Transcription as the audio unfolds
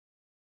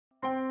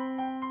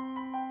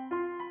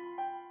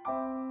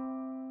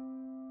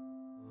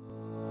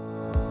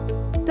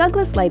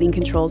Douglas Lighting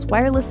Control's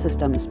wireless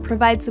systems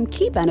provide some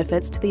key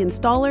benefits to the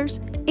installers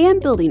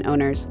and building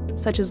owners,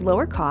 such as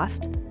lower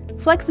cost,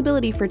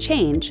 flexibility for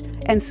change,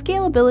 and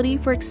scalability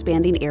for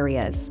expanding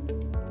areas.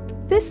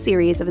 This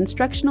series of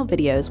instructional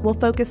videos will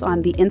focus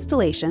on the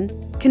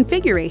installation,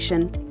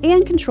 configuration,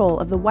 and control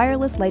of the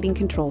wireless lighting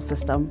control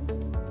system.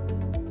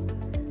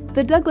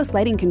 The Douglas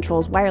Lighting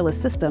Control's wireless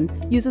system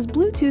uses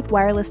Bluetooth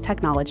wireless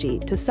technology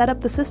to set up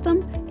the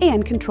system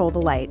and control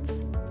the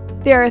lights.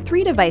 There are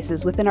 3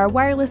 devices within our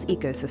wireless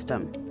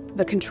ecosystem: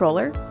 the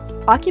controller,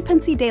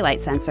 occupancy daylight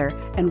sensor,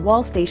 and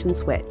wall station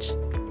switch.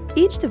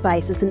 Each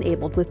device is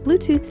enabled with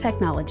Bluetooth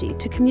technology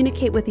to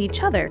communicate with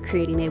each other,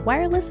 creating a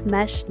wireless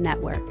mesh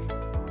network.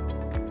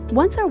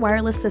 Once our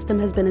wireless system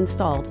has been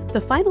installed, the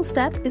final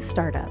step is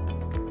startup.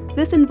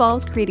 This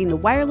involves creating the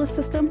wireless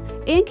system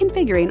and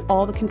configuring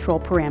all the control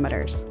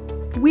parameters.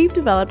 We've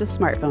developed a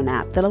smartphone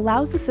app that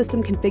allows the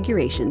system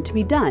configuration to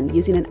be done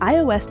using an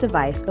iOS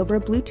device over a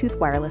Bluetooth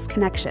wireless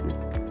connection.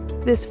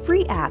 This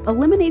free app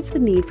eliminates the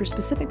need for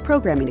specific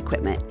programming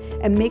equipment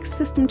and makes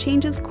system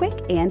changes quick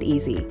and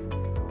easy.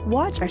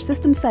 Watch our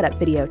system setup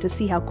video to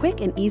see how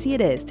quick and easy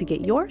it is to get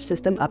your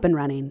system up and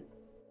running.